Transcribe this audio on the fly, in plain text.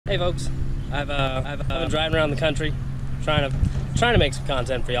Hey folks, I've been driving around the country trying to make some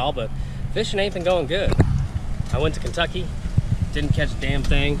content for y'all, but fishing ain't been going good. I went to Kentucky, didn't catch a damn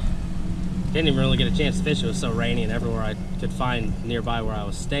thing, didn't even really get a chance to fish. It was so rainy, and everywhere I could find nearby where I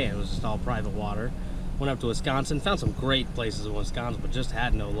was staying was just all private water. Went up to Wisconsin, found some great places in Wisconsin, but just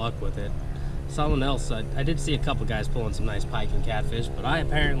had no luck with it. Something else, I did see a couple guys pulling some nice pike and catfish, but I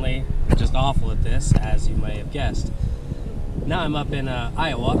apparently am just awful at this, as you may have guessed. Now I'm up in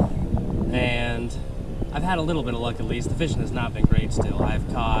Iowa, and I've had a little bit of luck at least. The fishing has not been great still.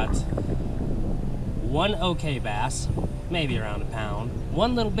 I've caught one okay bass, maybe around a pound,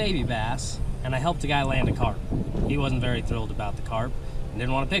 one little baby bass, and I helped a guy land a carp. He wasn't very thrilled about the carp and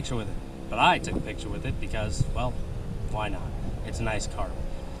didn't want a picture with it, but I took a picture with it because, well, why not? It's a nice carp.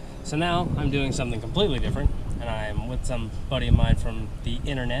 So now I'm doing something completely different, and I'm with some buddy of mine from the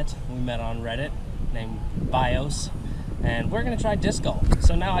internet. We met on Reddit, named Bios, and we're gonna try disc golf.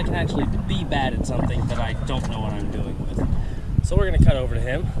 So now I can actually be bad at something that I don't know what I'm doing with. So we're gonna cut over to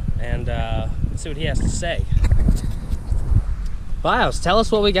him and see what he has to say. Bios, tell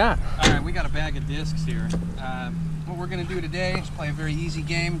us what we got. All right, we got a bag of discs here. What we're gonna do today is play a very easy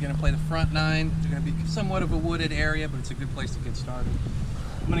game. We're gonna play the front nine. It's gonna be somewhat of a wooded area, but it's a good place to get started.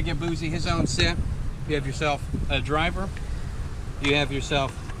 I'm gonna give Boozy his own set. You have yourself a driver, you have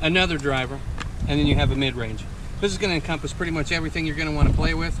yourself another driver, and then you have a mid-range. This is gonna encompass pretty much everything you're gonna wanna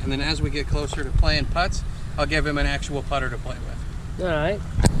play with, and then as we get closer to playing putts, I'll give him an actual putter to play with. All right.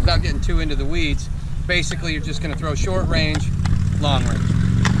 Without getting too into the weeds, basically you're just gonna throw short range, long range.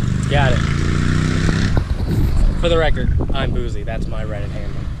 Got it. For the record, I'm Boozy. That's my Reddit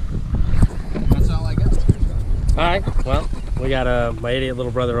handle. That's all I got. All right, well, we got my idiot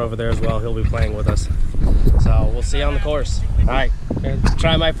little brother over there as well. He'll be playing with us. So we'll see you on the course. All right, gonna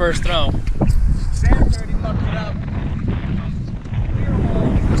try my first throw. Sam's already fucked it up.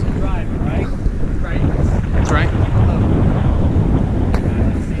 Driver, right? Right. That's right.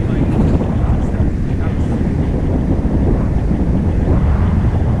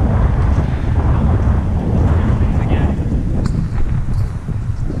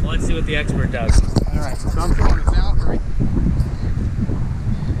 Well, let's see what the expert does. All right, so I'm throwing a Valkyrie.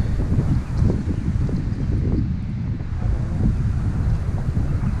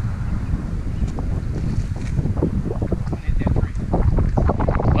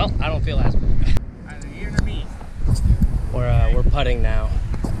 Well, I don't feel as bad. Either you or me. We're putting now.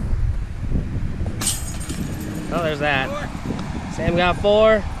 Oh, there's that. 4. Sam got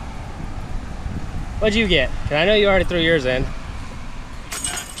 4. What'd you get? 'Cause I know you already threw yours in.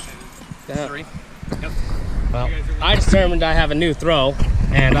 3. Yep. Well, I determined I have a new throw,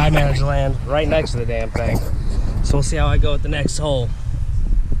 and I managed to land right next to the damn thing. So we'll see how I go at the next hole.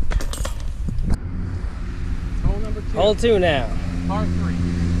 Hole number 2. Hole 2 now. Par 3.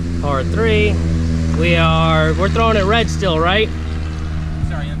 Par 3. We're throwing it red still, right?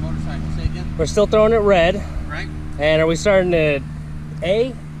 Sorry, I have motorcycle. Say again. We're still throwing it red. Right. And are we starting at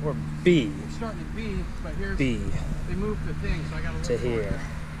A or B? We're starting at B, but here's B they moved the thing, so I got to to here.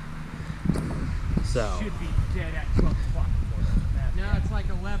 So. Should be dead at 12 o'clock. No, it's like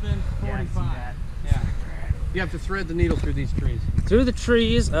 11:45. Yeah, Yeah. You have to thread the needle through these trees. Through the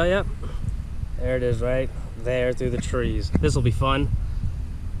trees. Oh, yep. There it is, right there through the trees. This will be fun.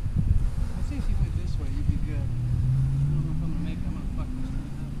 I think if you went this way, you'd be good. I don't know if I'm gonna make it. I'm gonna fuck this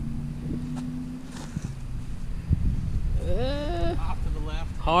tree up. Off to the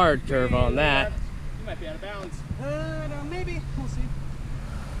left. Hard curve on that. You might be out of bounds. No, maybe. We'll see.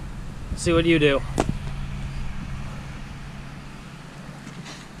 See what you do.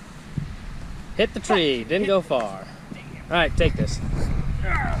 Hit the tree, didn't go far. All right, take this.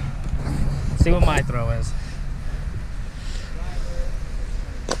 See what my throw is.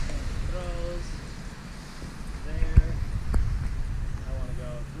 Throws there. I want to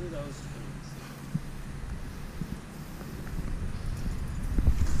go through those trees.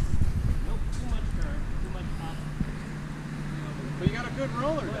 Nope, too much curve, too much pop. But you got a good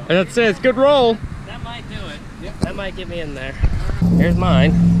roller though. That's it, it's good roll. That might do it. Yep. That might get me in there. Here's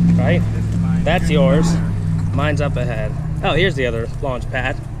mine, right? That's yours. Mine's up ahead. Oh, here's the other launch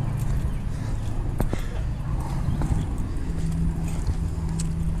pad.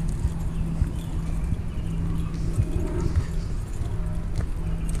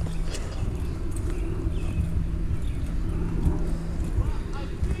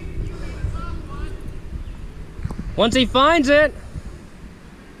 Once he finds it.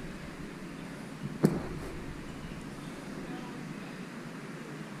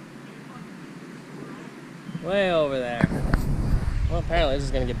 Way over there. Well, apparently this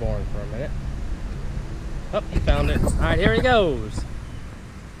is gonna get boring for a minute. Oh, he found it. All right, here he goes.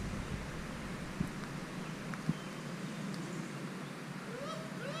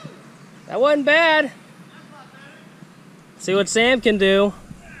 That wasn't bad. See what Sam can do.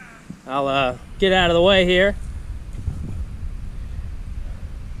 I'll get out of the way here.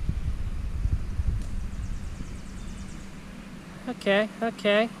 Okay,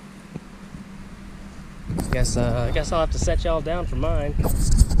 okay. I guess I'll have to set y'all down for mine.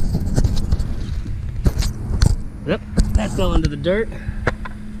 Yep, that fell into the dirt.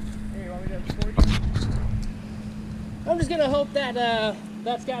 Hey, you want me to record you? I'm just gonna hope that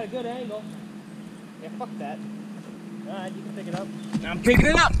that's got a good angle. Yeah, fuck that. Alright, you can pick it up. I'm picking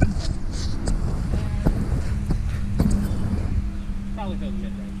it up. Probably go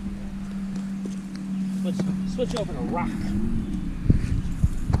mid-range. Switch over to rock.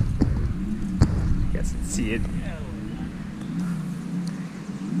 Guess you see it.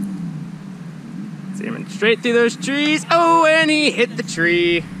 Aiming straight through those trees. Oh, and he hit the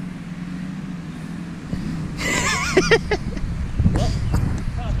tree. Well,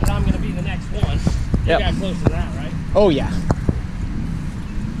 probably I'm gonna be the next one. You got closer to that, right? Oh yeah.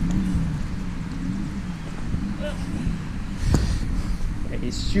 Yeah,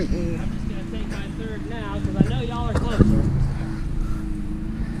 he's shooting. I'm just gonna take my third now because I know y'all are closer.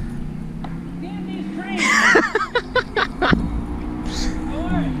 Damn these trees! Don't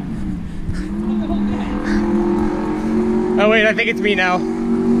worry. Oh wait, I think it's me now.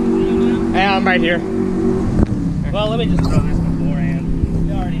 Yeah, I'm right here. Well, let me just throw this beforehand.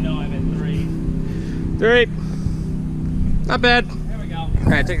 You already know I'm in 3. 3. Not bad. There we go.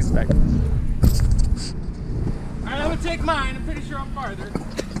 Alright, take this back. All right, I'm gonna take mine. I'm pretty sure I'm farther.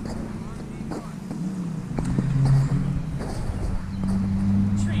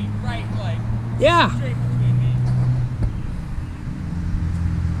 Tree, right, like Yeah, straight between me.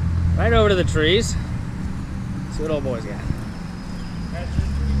 right over to the trees. See what old boy's got. That's your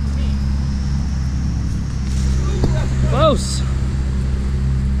tree to me. Close.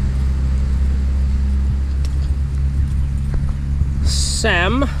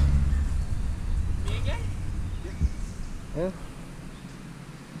 Sam. Me again? Yeah.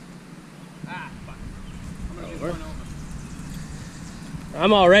 Ah, fuck. I'm gonna get Over. one over.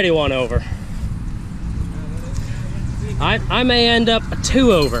 I'm already 1 over. I may end up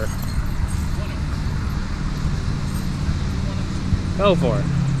 2 over. Go for it.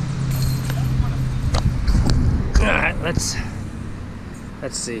 All right, let's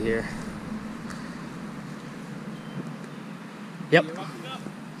see here. Yep.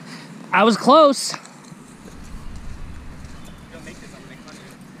 I was close.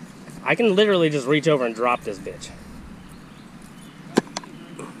 I can literally just reach over and drop this bitch.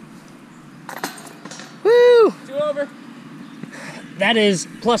 Woo! 2 over. That is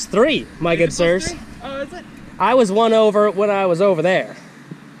 +3, my good sirs. Oh, is it? I was 1 over when I was over there.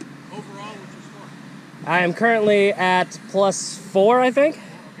 Overall, what's your score? I am currently at +4, I think.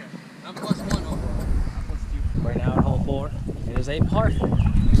 Okay. I'm +1 overall. I'm +2. We're now at hole 4. It is a par 4.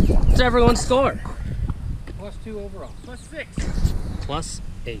 What's everyone's score? +2 overall. +6.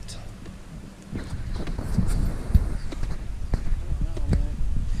 +8.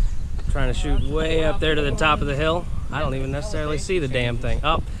 Trying to shoot way up there to the top of the hill. I don't even necessarily see the damn thing.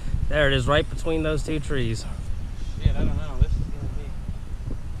 Oh, there it is, right between those 2 trees. Shit, I don't know. This is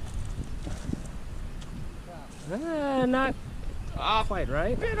gonna be Not off, quite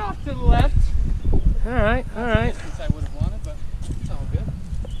right. bit off to the left. All right, all right. Distance I would have wanted, but it's all good.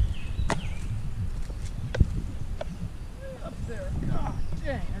 Up there. Oh,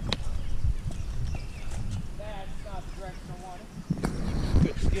 dang. That's not the direction I wanted.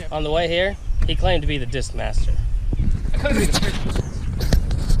 Good skip. On the way here, he claimed to be the disc master. I could be the fish.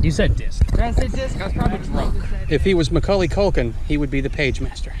 You said disc. Did I say disc? I was probably drunk. If he was Macaulay Culkin, he would be the page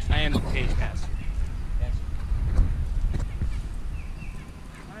master. I am the page master. Yes.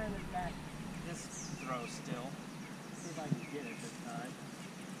 Iron is back. This throw still. See if I can get it this time.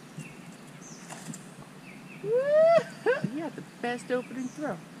 You got the best opening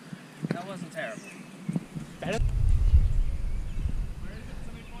throw. That wasn't terrible.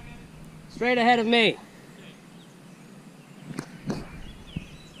 Straight ahead of me.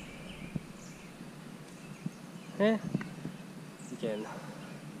 Yeah. You can be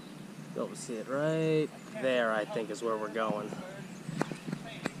able to see it right there, I think, is where we're going.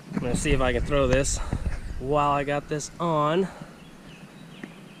 I'm gonna see if I can throw this while I got this on.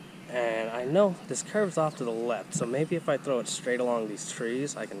 And I know this curves off to the left, so maybe if I throw it straight along these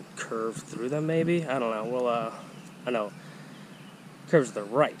trees, I can curve through them maybe. I don't know. We'll, I know, curves to the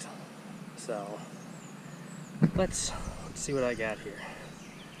right. So, let's see what I got here.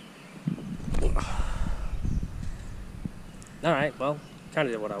 Alright, well, kind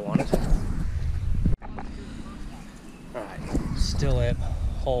of did what I wanted. Alright, still at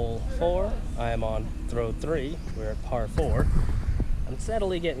hole 4. I am on throw 3. We're at par 4. I'm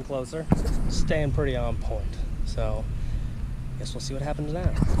steadily getting closer, staying pretty on point. So, guess we'll see what happens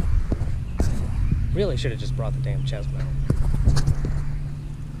now. Really should have just brought the damn chest mount.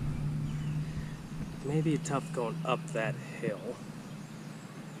 Maybe tough going up that hill.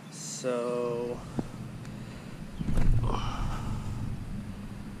 So,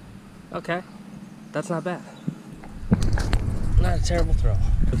 okay, that's not bad. Not a terrible throw.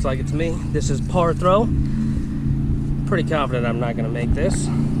 Looks like it's me. This is par throw. Pretty confident I'm not gonna make this.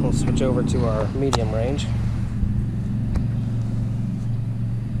 We'll switch over to our medium range.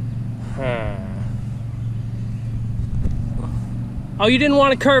 Oh, you didn't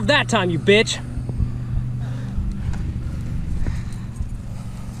want to curve that time, you bitch.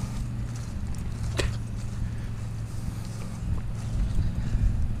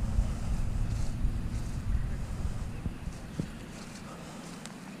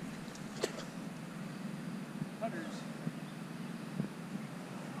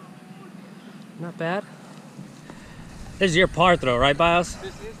 Not bad. This is your par throw, right, Bios?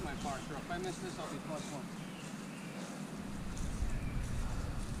 This is my par throw. If I miss this, I'll be +1.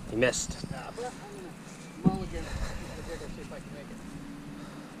 You missed. But I'm gonna mulligan the bigger, see if I can make it.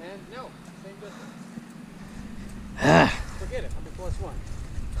 And no, same distance. Forget it, I'll be +1.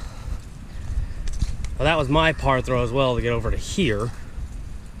 Well, that was my par throw as well to get over to here.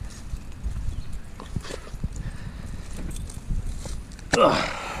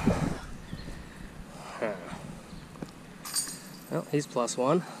 Ugh. Well, he's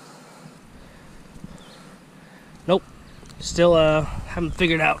 +1. Nope. Still haven't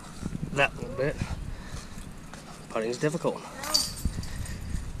figured out that little bit. Putting's difficult.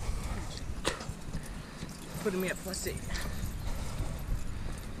 Putting me at +8.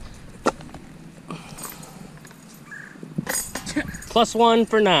 +1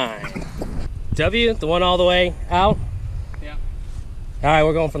 for 9. W, the one all the way out? Yeah. All right,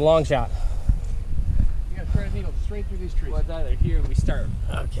 we're going for the long shot. You gotta thread a needle straight through these trees. Well, it's either here or we start.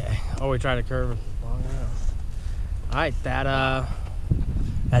 Okay. Or we try to curve long enough. All right, that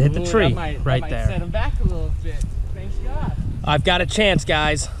hit the tree that right might there. Set him back a little bit. Thanks God. I've got a chance,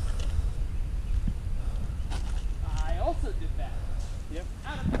 guys. I also did that. Yep.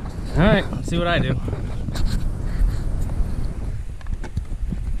 All right, let's see what I do. Near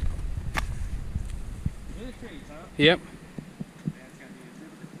the trees, huh? Yep. Yeah, it's gonna be a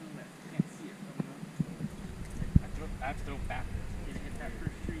little bit to the left. Can't see it from the. I have to throw backwards. Get it hit that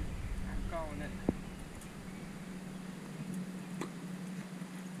first tree. I'm calling it.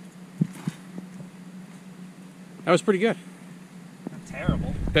 That was pretty good. Not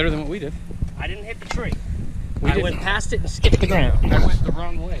terrible. Better than what we did. I didn't hit the tree. We I didn't. went past it and skipped the ground. I went the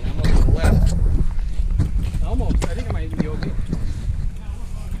wrong way. I'm over to the left. Almost. I think I might even be okay.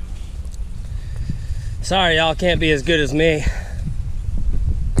 Sorry, y'all can't be as good as me.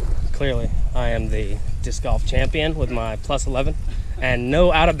 Clearly, I am the disc golf champion with my +11 and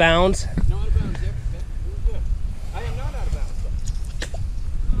no out of bounds. No out of bounds. Yep. Yep. It was good. I am not out of bounds.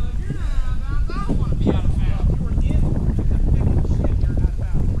 If you're not out of bounds, I don't want to be out of bounds. You were in. Shit, you're not out of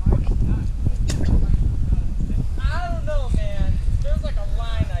bounds. I don't know, man. There's like a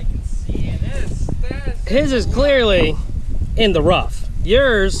line I can see, and there's His is clearly in the rough.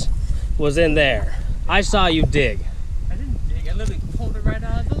 Yours was in there. I saw you dig. I didn't dig. I literally pulled it right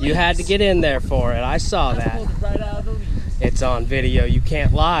out of the leaves. You had to get in there for it. I saw I that. pulled it right out of the leaves. It's on video. You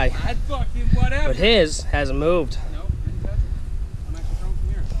can't lie. I fucking whatever. But his hasn't moved. No, didn't touch it. I'm actually throwing from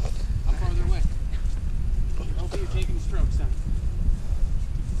here. I'm farther away. Hopefully you're taking a stroke, son.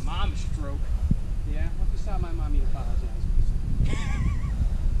 Mom stroke. Yeah? Well, if you saw my mom, you'd apologize.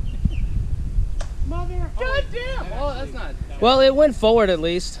 Mother! God damn! Oh, that's not. Well, it went forward at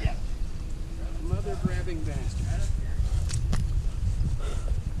least. Mother grabbing bastard.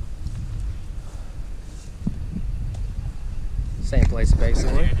 Same place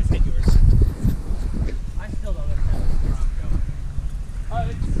basically. Just hit yours. I still don't understand where I'm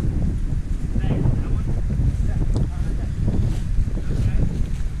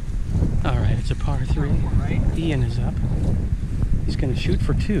going. All right, it's a par 3. Ian is up. He's going to shoot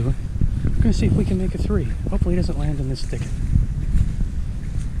for 2. We're going to see if we can make a 3. Hopefully he doesn't land in this thicket.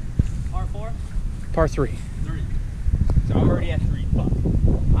 Par 4? Par 3. 3. So I'm already at 3. Fuck.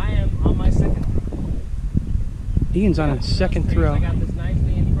 I am on my second. Ian's on a second throw. I got this nice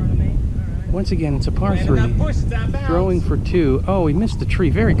thing in front of me. Once again, it's a par 3. It's out of bounds. Throwing for 2. Oh, he missed the tree.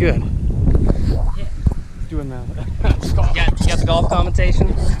 Very good. Yeah. Doing the You got the golf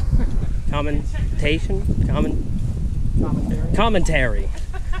commentation? Commentary.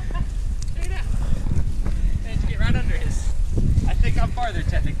 Managed to get right under his. I think I'm farther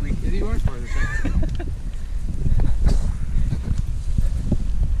technically. Yeah, you are farther technically.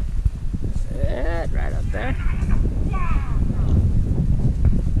 Yeah, right up there.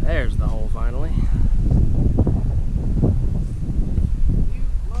 There's the hole finally. You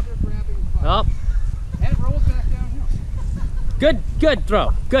mother grabbing fuck. Oh, And it rolls back downhill. good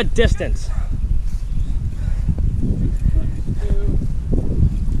throw. Good distance. 2,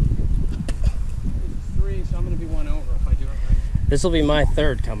 3, so I'm going to be 1 over if I do it right. This will be my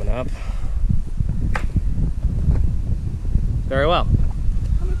third coming up. Very well.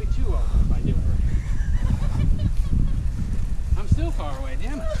 I'm going to be 2 over if I do it right. I'm still far away,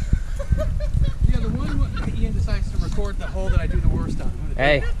 damn it. Yeah, the one Ian decides to record the hole that I do the worst on.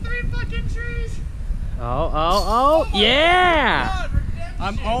 Hey. 3 fucking trees. Oh, yeah!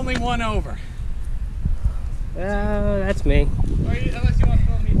 I'm only 1 over. That's me. Or unless you want to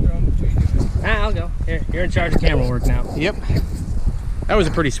film me throw them before you do it. I'll go. Here, you're in charge of camera work now. Yep. That was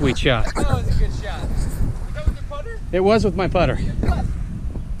a pretty sweet shot. That was a good shot. Was that with your putter? It was with my putter.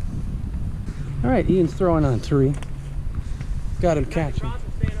 All right, Ian's throwing on 3. Got him catching. Over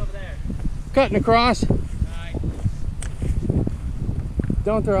there. Cutting across. Alright.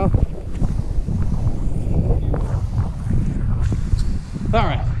 Don't throw. All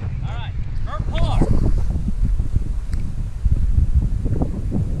right. Alright. Or par.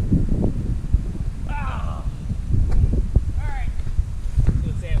 Oh. Alright. See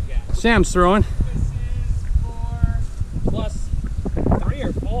what Sam's got. Sam's throwing. This is for Plus 3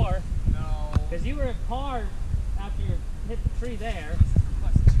 or 4. no. Because you were at par after you hit the tree there.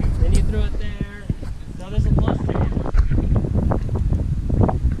 Plus 2. Then you threw it there. So this will plus 2. And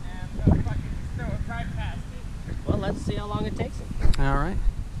fucking throw it right past it. Well, let's see how long it takes him. All right.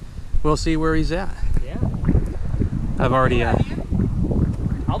 We'll see where he's at. Yeah. I've already.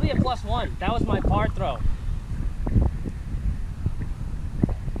 I'll be at plus 1. That was my par throw.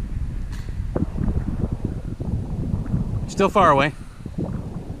 Still far away.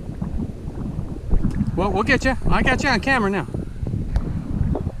 Well, we'll get you. I got you on camera now.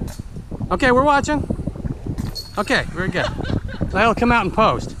 Okay, we're watching. Okay, very good. That'll come out in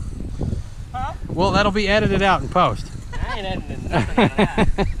post. Huh? Well, that'll be edited out in post. I ain't editing nothing out of that.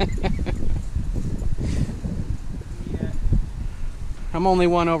 Yeah. I'm only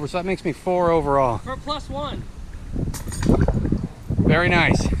 1 over, so that makes me 4 overall. For plus 1. Very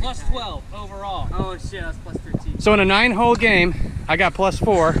nice. Plus 12 overall. Oh shit, that's plus 13. So in a 9-hole game, I got plus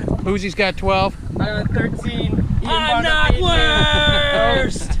 4. Boozy's got 12. I got 13. I'm not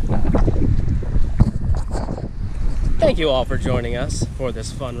worst! Thank you all for joining us for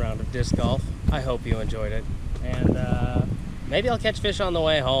this fun round of disc golf. I hope you enjoyed it. And maybe I'll catch fish on the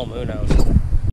way home, who knows.